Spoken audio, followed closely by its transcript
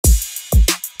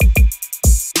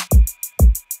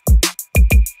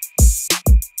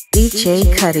DJ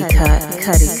Cutty Cut.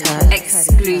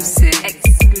 Exclusive.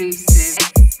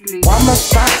 Why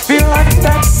must I feel like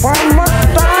that? Why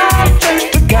must I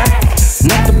change the gap?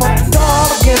 Nothing but the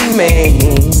dog in me.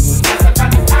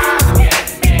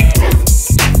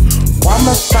 Why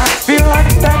must I feel like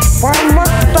that? Why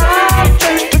must I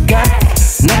change the gap?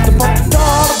 Nothing but the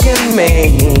dog in me.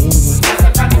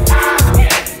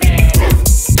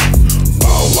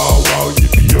 Bow wow wow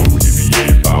yippee yo yippee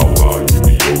yay. Bow wow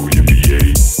yippee yo yippee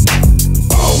yay.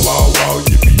 Bow wow wow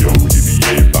yippee yo yippee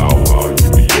yay. Bow wow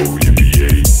yippee yo yippee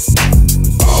yay.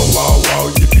 Bow wow wow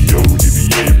yippee yo yippee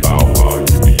yay. Bow wow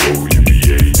yippee yo yippee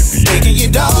yay yippee yay. Taking you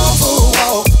down for a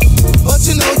walk, but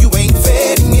you know you ain't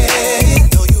fed him yet.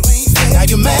 Now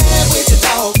you're mad with your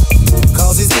dog,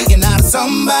 cause he's eating out of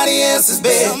somebody else's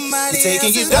bed. He's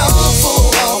taking you down for a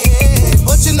walk,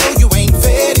 but you know you ain't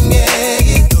fed him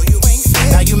yet.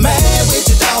 Now you're mad with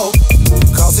your dog,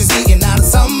 cause he's eating out of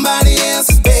somebody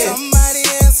else's bed.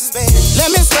 Let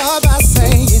me start by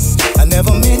saying, I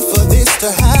never meant for this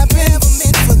to happen.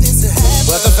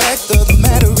 But the fact of the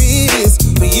matter is,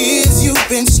 for years you've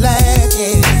been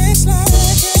slacking.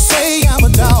 You say I'm a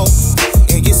dog,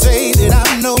 and you say that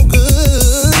I'm no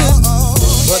good.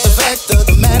 But the fact of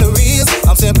the matter is,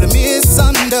 I'm simply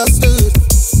misunderstood.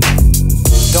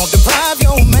 Don't deprive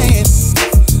your man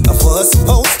of what's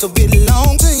supposed to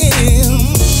belong to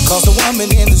him, cause the woman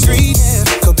in the street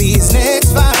could be his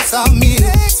next five-star meal.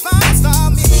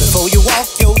 Before you walk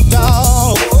your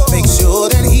dog, make sure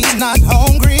that he's not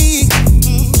hungry,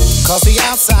 cause the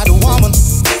outside woman,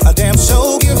 a damn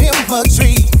sure give him a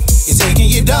treat. You're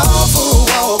taking your dog for a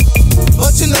walk,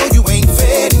 but you know you ain't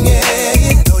fed him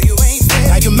yet.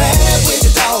 Now you're mad with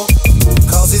your dog,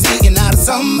 cause he's eating out of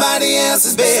somebody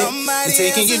else's bed. You're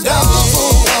taking your dog for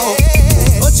a walk,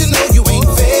 but you know you ain't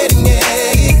fed him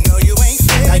yet.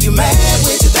 Now you're mad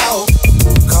with your dog,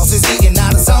 cause he's eating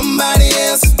out of somebody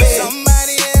else's bed.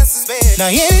 Now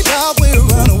any dog will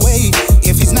run away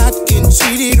if he's not getting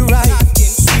treated right.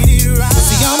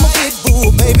 See, I'm a pit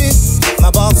bull, baby.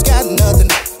 My boss got nothing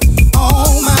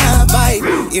on my bite.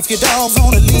 If your dog's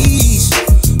on a leash,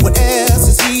 what else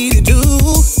is he to do?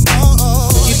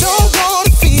 You don't want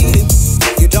to feed him,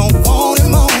 you don't want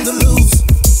him on the loose.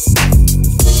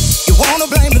 You want to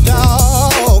blame the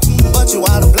dog, but you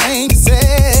ought to blame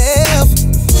yourself.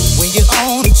 When you're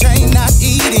on the train not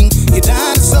eating, you're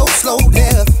dying a slow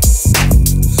death.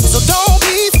 So don't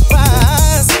be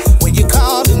surprised when you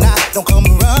call and I don't come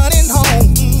running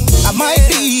home. I might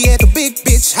be at the big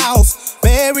bitch house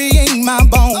burying my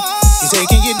bone. You're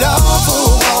taking your dog for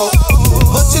a walk,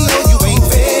 but you know you ain't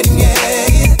fed him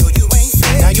yet.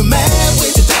 Now you're mad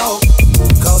with your dog,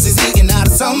 cause he's eating out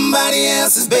of somebody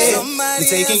else's bed. You're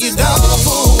taking your dog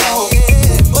for